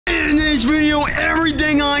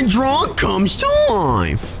I draw comes to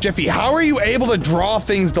life. Jeffy, how are you able to draw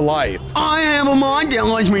things to life? I have a mod that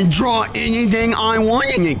lets me draw anything I want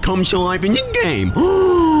and it comes to life in the game.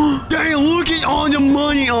 Dang, look at all the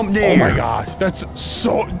money up there. Oh my god,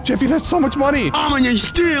 Jeffy, that's so much money. I'm gonna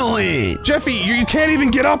steal it. Jeffy, you can't even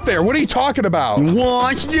get up there. What are you talking about?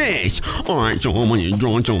 Watch this. Alright, so I'm gonna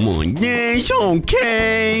draw something like this.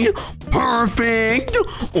 Okay. Perfect.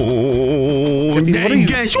 Oh, Jeffy, then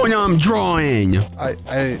guess what I'm drawing?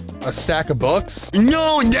 A stack of books?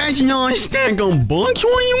 No, that's not a stack of books.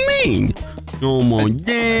 What do you mean? Almost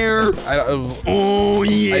there. Oh,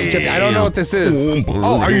 yeah. Jeffy, I don't know what this is.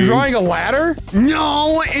 Oh, are you drawing a ladder?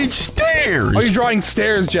 No, it's stairs. Oh, you're drawing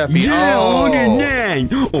stairs, Jeffy. Yeah, oh. look at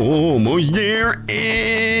that. Almost there.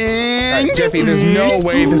 And Jeffy, there's no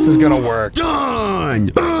way this is gonna work.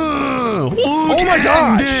 Done. Oh my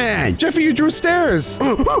gosh! Jeffy, you drew stairs!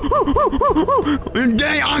 Dang,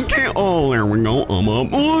 I can't. Oh, there we go. I'm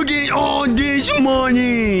up. Look at all this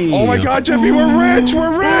money! Oh my god, Jeffy, we're rich!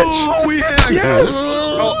 We're rich! Oh, we have. Yes!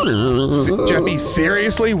 Oh. Jeffy,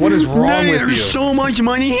 seriously? What is wrong with you? There's so much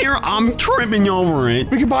money here, I'm tripping over it.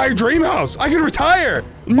 We can buy a dream house. I can retire.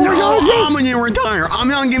 No, oh my god, yes. I'm gonna retire. I'm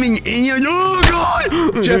not giving any of. Oh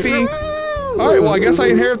god! Jeffy. All right, well, I guess I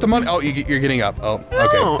inherit the money. Oh, you're getting up. Oh, okay,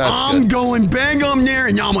 that's good. I'm going back up there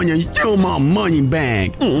and I'm gonna steal my money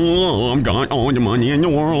back. Oh, I've got all the money in the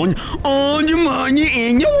world. All the money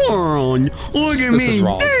in the world. Look at me. This is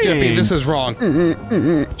wrong. Dang. Jeffy, this is wrong.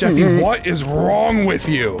 Jeffy, what is wrong with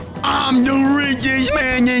you? I'm the richest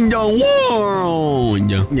man in the world.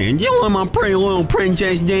 Dan, you want my pretty little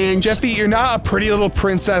princess dance? Jeffy, you're not a pretty little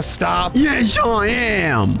princess. Stop. Yes, I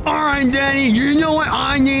am. All right, Daddy, you know what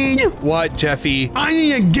I need? What, Jeffy? I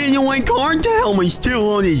need a getaway car to help me steal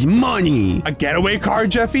all this money. A getaway car,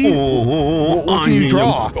 Jeffy? What can you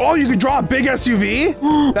draw? Oh, you can draw a big SUV?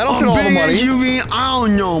 That'll fit all the money. A big SUV? I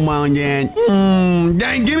don't know about that.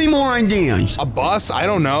 Dad, give me more ideas. A bus? I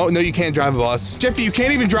don't know. No, you can't drive a bus. Jeffy, you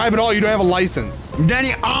can't even drive at all. You don't have a license.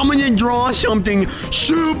 Daddy, I'm gonna draw something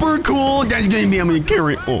super cool that's gonna be able to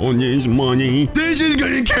carry all this money. This is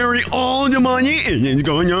gonna carry all the money and it's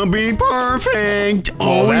gonna be perfect.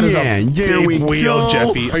 Oh, that is yeah. There we wheel, go.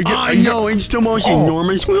 Jeffy. I know, it's the most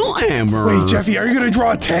enormous wheel ever. Wait, Jeffy, are you gonna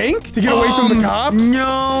draw a tank to get away from the cops?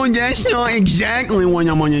 No, that's not exactly what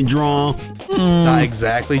I'm gonna draw. Not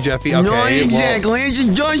exactly, Jeffy. Okay. Not exactly. Well, it's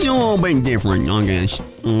just a little bit different, I guess.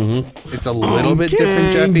 It's a little bit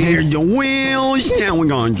different, Jeffy. There's the wheels. Now we're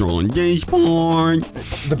gonna draw this part.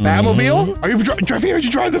 The Batmobile? Are you Jeffy? Are you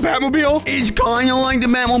drawing the Batmobile? It's kind of like the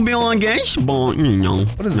Batmobile, I guess, but you know.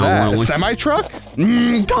 What is that? Really. A semi truck?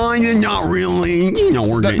 Kinda, not really. You know,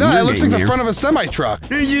 we're getting no, it looks like the front of a semi truck.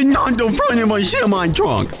 This is not the front of a semi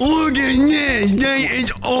truck. Look at this.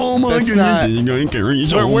 It's oh my goodness. It's gonna carry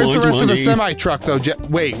so much where's the rest money. of the semi truck though?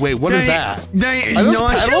 Wait, what is that? It's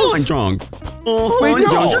not a semi truck. Wait,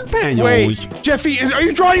 no. Wait, Jeffy, are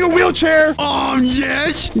you drawing a wheelchair?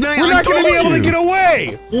 Yes. We're not going to be able to get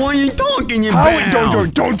away. What are you talking about?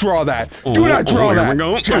 Don't draw that. Do not draw that.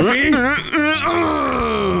 Jeffy? No,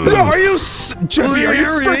 are you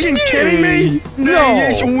freaking kidding me? No.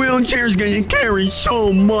 This wheelchair's going to carry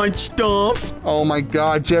so much stuff. Oh my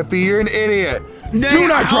God, Jeffy, you're an idiot. Dang, do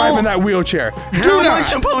not drive in that wheelchair. How am I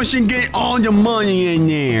supposed to get all the money in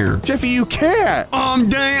there? Jeffy, you can't.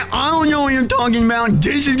 Dang, I don't know what you're talking about.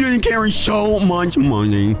 This is going to carry so much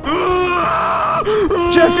money.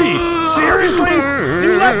 Jeffy, seriously?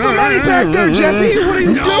 You left the money back there, Jeffy. What are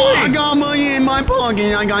you doing? I got money in my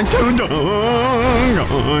pocket. I got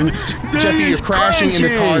 $2. Jeffy, you're crashing into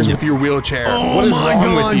cars with your wheelchair. What is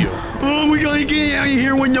wrong with you? We gotta get out of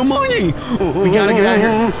here with the money. We gotta get out of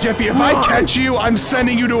here. Jeffy, if I catch you, I'm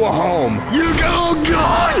sending you to a home. Oh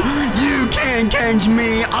God! You can't catch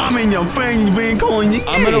me. I'm in the famous vehicle in the game.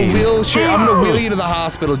 I'm gonna wheel you to the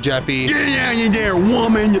hospital, Jeffy. Get out of there,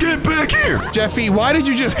 woman. Get back here. Jeffy, why did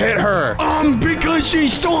you just hit her? Because she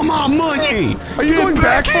stole my money. Are you going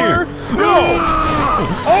back here? No.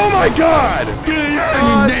 Oh my God. Get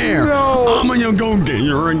out of there. No. I'm gonna go get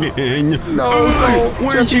her again. No.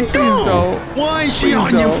 Where'd she go? Go. Why is she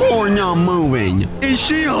on the floor not moving? Is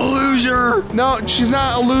she a loser? No, she's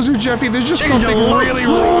not a loser, Jeffy. There's just something really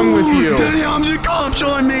wrong with you. Daddy, I'm the cops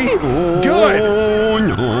on me. Good. Oh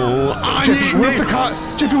no.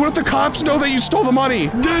 Jeffy, what if the cops know that you stole the money?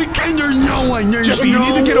 There's no way. Jeffy, you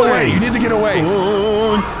need to get away. You need to get away. You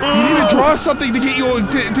need to draw something to get you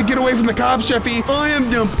to get away from the cops, Jeffy. I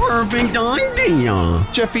have the perfect idea.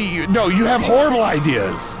 Jeffy, no, you have horrible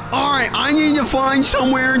ideas. All right, I need to find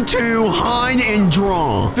somewhere to hide and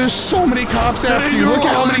draw. There's so many cops after you. Look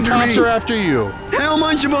at how many cops are after you. How am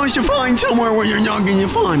I supposed to find somewhere where you're not going to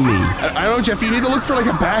find me? I don't know, Jeffy. You need to look for like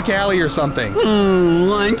a back alley or something.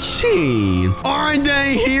 Let's see. All right,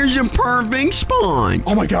 then, here's a perfect spot.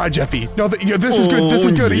 Oh my God, Jeffy. No, this is good. This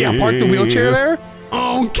is good. Yeah, park the wheelchair there.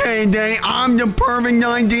 Okay, then I'm the perfect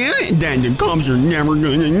idea. Then the cops are never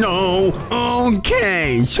gonna know.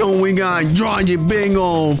 Okay, so we gotta draw the big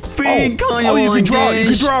old feet kind of you like You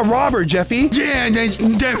can draw a robber, Jeffy. Yeah, that's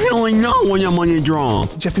definitely not what I'm gonna draw.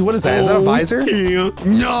 Jeffy, what is that? Is that a visor? Yeah.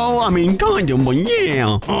 No, I mean kind of, but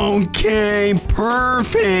yeah. Okay,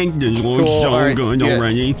 perfect. This looks so good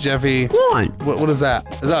already. Jeffy. What is that?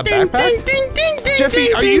 Is that a backpack? Ding, ding, ding, ding, Jeffy,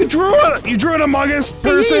 ding, are you drew an Among Us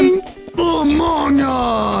person? Among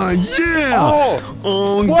Us, yeah.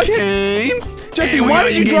 Oh, okay. What? Jeffy, why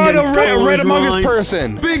did you draw a red Among Us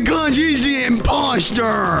person? Because he's the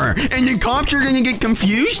imposter, and the cops are gonna get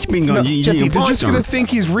confused because he's Jeffy, the imposter. they're just gonna think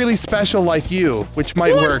he's really special like you, which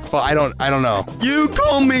might work, but I don't know. You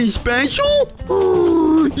call me special?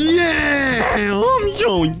 Yeah, I'm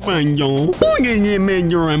so special. Look at him in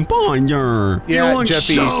your imposter. Yeah, you look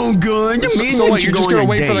Jeffy. so good. So what? You're just gonna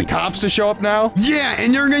wait for the cops to show up now? Yeah,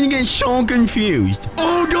 and they're gonna get so confused.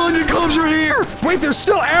 Oh God, the cops are here. Wait, they're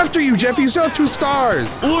still after you, Jeffy. You still have 2 stars.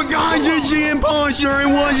 Look, guys, it's the imposter. It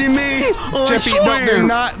wasn't me. Jeffy,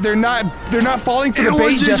 no, they're not falling for the bait, Jeffy. It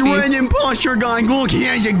was this Jeffy. red imposter guy. Look, he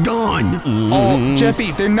has a gun. Oh,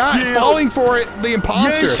 Jeffy, they're not falling for it. The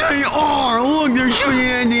imposter. Yes, they are. Look, they're shooting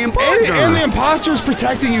at the imposter. And the imposter's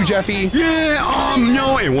protecting you, Jeffy. Yeah.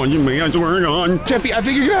 No, it wasn't me. I swear to God. Jeffy, I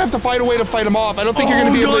think you're gonna have to find a way to fight him off. I don't think you're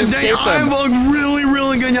gonna be able to escape them. I have a really,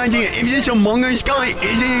 really good idea. If this Among Us guy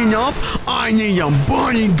isn't enough, I need a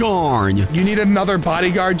bodyguard. You need another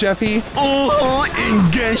bodyguard, Jeffy?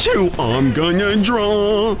 And guess who I'm gonna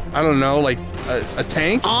draw? I don't know, like a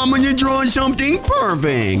tank? I'm gonna draw something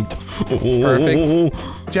perfect. Perfect.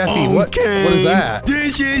 Jeffy, what is that?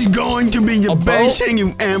 This is going to be the best thing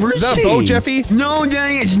you've ever seen. Is that a boat, Jeffy? No,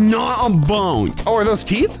 Daddy, it's not a boat. Oh, are those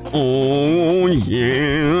teeth? Oh,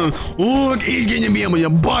 yeah. Look, he's going to be able to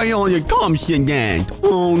bite all the cops to that.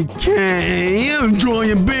 Okay, I'm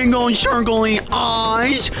drawing big old circly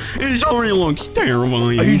eyes. This already looks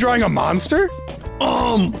terrifying. Are you drawing a monster?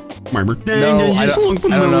 Remember? No, I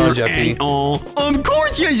don't know, Jeffy. Of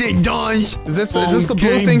course, yes, it does. Is this the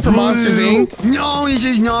blue thing for Monsters Inc? No, this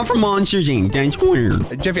is not for Monsters Inc. That's weird.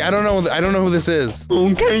 Jeffy, I don't know who this is.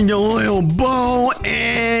 Okay, the little bow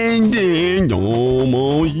and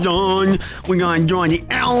almost done. We gotta draw the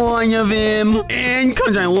outline of him, and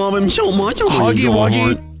cause I love him so much, I'm Huggy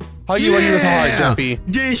Wuggy. Huggy Wuggy with a heart, Jeffy.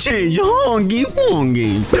 This is Huggy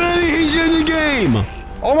Wuggy. Hey, he's in the game.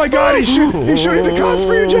 Oh my God, he's shooting the cops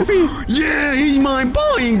for you, Jeffy! Yeah, he's my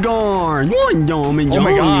bodyguard! What dumb and oh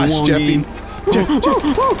my gosh, Jeffy.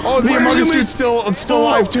 Oh, the Among Us dude's still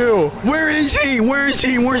alive too. Where is he? Where's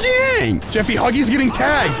he at? Jeffy, Huggy's getting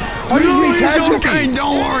tagged. Huggy's getting tagged, okay, Jeffy.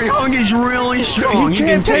 Don't worry, Huggy's really strong. He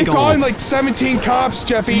can't take on like 17 cops,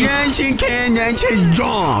 Jeffy. Yes, he can. That's his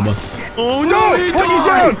job. Oh no, Huggy's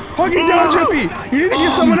down! Huggy's down, Jeffy! You need to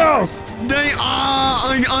get someone else!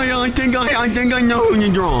 I think I know who to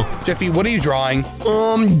draw. Jeffy, what are you drawing?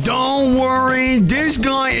 Don't worry. This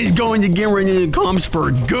guy is going to get rid of the cops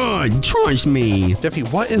for good. Trust me. Jeffy,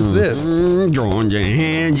 what is this? Drawing the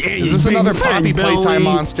hands. Is this another Poppy Playtime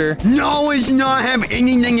monster? No, it's not have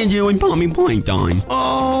anything to do with Poppy Playtime.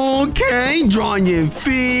 Okay, drawing your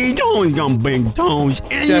feet. Oh, he's got big toes.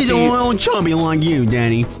 And Jeffy, he's a little chubby like you,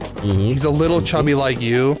 Daddy. He's a little chubby like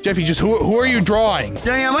you. Jeffy, just who are you drawing?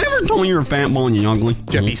 Daddy, have I ever told you you're a fat ball and you're ugly?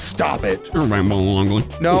 Jeffy, stop it. You're a fat ball and ugly.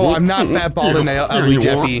 No, I'm not fat bald and ugly,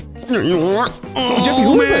 Jeffy. Here you are. Oh, Jeffy,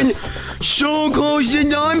 who is this? So close to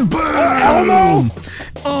done. Boom. Elmo?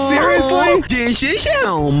 Seriously? This is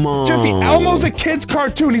Elmo. Jeffy, Elmo's a kid's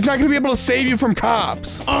cartoon. He's not going to be able to save you from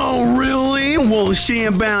cops. Oh, really? We'll see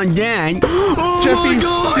about that. Oh, Jeffy,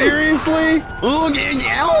 seriously? Look at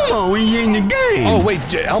Elmo. He's in the game. Oh, wait.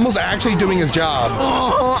 Elmo's actually doing his job.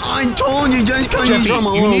 Oh, I told you just because he's from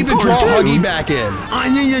a you need to draw Huggy back in. I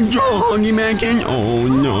need to draw Huggy back in? Oh,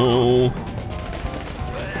 no.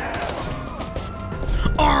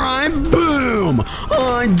 All right. right, boom.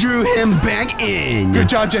 I drew him back in. Good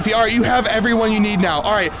job, Jeffy. All right, you have everyone you need now.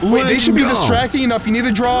 All right, wait, they should be distracting enough. You need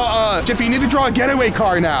to draw, Jeffy, you need to draw a getaway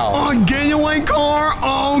car now. A getaway car?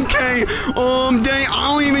 Okay. Dang,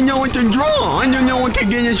 I don't even know what to draw. I don't know what can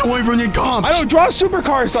get us away from the cops. I don't draw a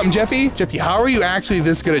supercar or something, Jeffy. Jeffy, how are you actually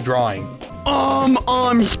this good at drawing?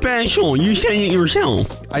 I'm special. You say it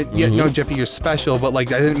yourself. Yeah, no, Jeffy, you're special, but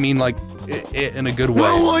like I didn't mean like it in a good way.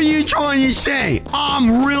 Well, what are you trying to say?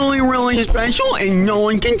 I'm really, really special, and no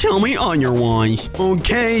one can tell me otherwise.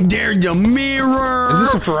 Okay, there's the mirror. Is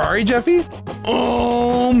this a Ferrari, Jeffy?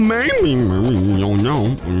 Oh, maybe. Don't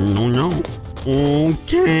know.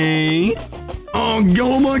 Okay.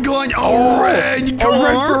 Oh my God! A red car! A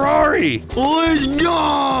red Ferrari! Let's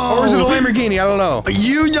go! Or is it a Lamborghini? I don't know.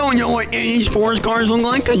 You don't know what any sports cars look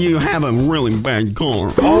like because you have a really bad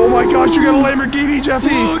car. Oh my gosh, you got a Lamborghini,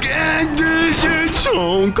 Jeffy! Look at this! It's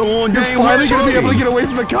so cool. You're finally gonna be able to get away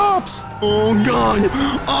from the cops! Oh God!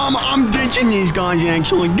 I'm ditching these guys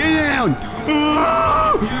actually. Get out!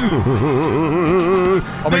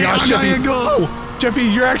 Oh my gosh, Jeffy! Go! Jeffy,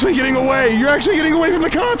 you're actually getting away! You're actually getting away from the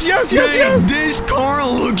cops! Yes! This car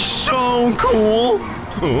looks so cool!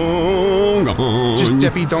 Oh, God. Just,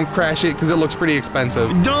 Jeffy, don't crash it, because it looks pretty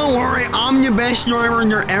expensive. Don't worry, I'm the best driver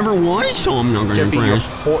there ever was, so I'm not gonna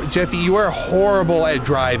crash. Jeffy, you are horrible at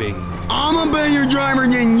driving. I'm a better driver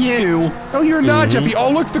than you. No, you're not, Jeffy.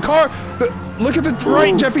 Oh, look, the car. Look at the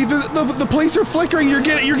right, Jeffy. The police are flickering. You're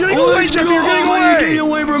getting away, Jeffy. You're getting away. You're getting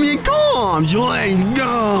away from your cops. Let's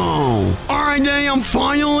go. All right, Daddy, I'm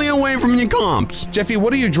finally away from the cops. Jeffy,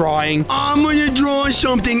 what are you drawing? I'm gonna draw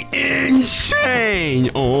something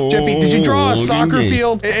insane. Oh, Jeffy, did you draw a soccer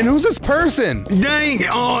field? And who's this person? Daddy,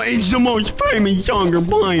 it's the most famous soccer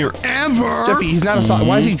player ever. Jeffy, he's not a soccer.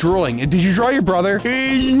 Why is he drooling? Did you draw your brother?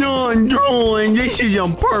 He's not drooling. This is a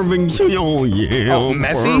perfect. Oh yeah. Oh,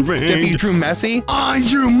 Messi? Perfect. Jeffy, you drew Messi? I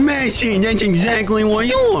drew Messi. That's exactly what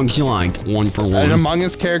he looks like. One for one. An Among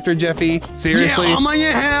Us character, Jeffy? Seriously? Yeah, I'm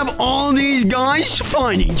gonna have all these guys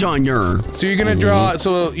fight each other. So you're gonna draw.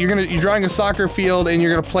 So you're drawing a soccer field, and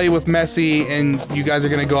you're gonna play with Messi, and you guys are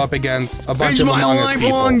gonna go up against a bunch of Among Us people.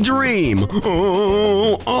 It's my lifelong dream.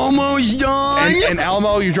 Oh, almost done. And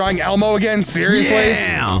Elmo, you're drawing Elmo again? Seriously?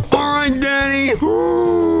 Yeah. All right, Daddy.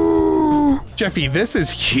 Jeffy, this is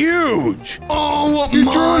huge. Oh you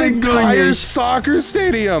my drew an entire goodness. soccer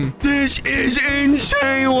stadium. This is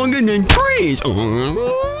insane. Look at the trees.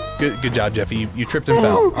 Good job, Jeffy. You tripped and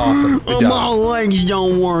fell. Awesome. Good job. My legs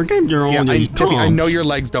don't work after all these Jeffy, I know your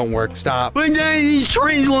legs don't work. Stop. But these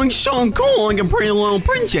trees look so cool, like a pretty little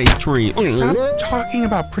princess tree. Stop talking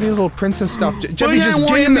about pretty little princess stuff. Jeffy, just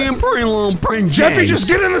get in the pretty little princess. Jeffy, just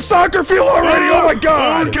get in the soccer field already. Oh my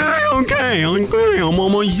God. Okay. I'm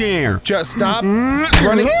almost there. Just stop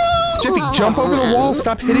running. Jeffy, jump over the wall.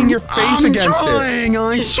 Stop hitting your face against it.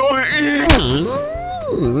 I swear.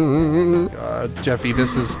 Jeffy,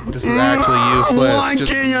 this is actually useless. Why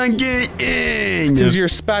can't I get in? Because you're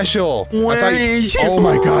special. Where is it? Oh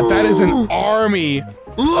my God, that is an army.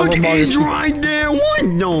 Look, he's right there. What?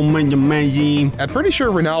 No, Messi. I'm pretty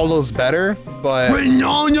sure Ronaldo's better, but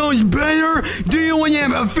Ronaldo's better. Do you want to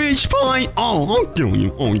have a fish fight? Oh, I'll kill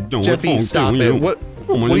you. Oh, don't. Jeffy, stop it. What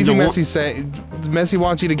do you think Messi's saying? Messi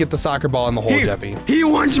wants you to get the soccer ball in the hole, Jeffy. He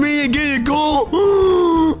wants me to get a goal?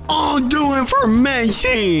 I'll do it for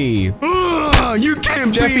Messi. You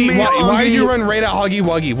can't Jeffy, beat me, why did you run right at Huggy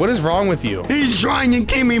Wuggy? What is wrong with you? He's trying to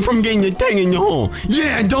keep me from getting the thing in the hole.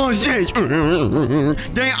 Yeah, does this.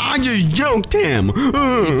 I just joked him. You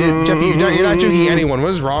did, Jeffy, you're not joking anyone.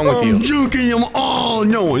 What is wrong with you? I'm joking him. Oh,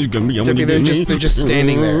 no one's going to be able Jeffy, to get me. they're just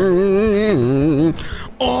standing there.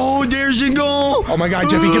 Oh, there's the goal. Oh my God,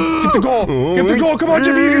 Jeffy, get the goal. Get the goal. Come on,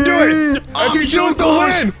 Jeffy, you can do it. If you do it, they'll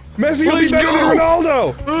win. Messi will be better than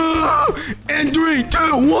Ronaldo. And 3, 2,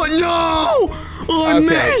 1, no. I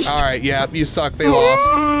missed. All right, yeah, you suck. They lost.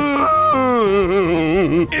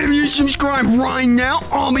 If you subscribe right now,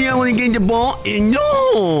 I'll be able to get the ball in the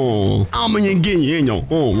hole. I'm gonna get you in the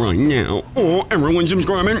hole right now. Oh, everyone's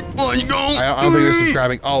subscribing. Let's go. I don't think they're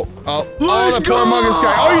subscribing. Oh, the Let's poor Among Us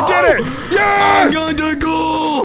guy. Oh, you did it. Yes. I got the goal.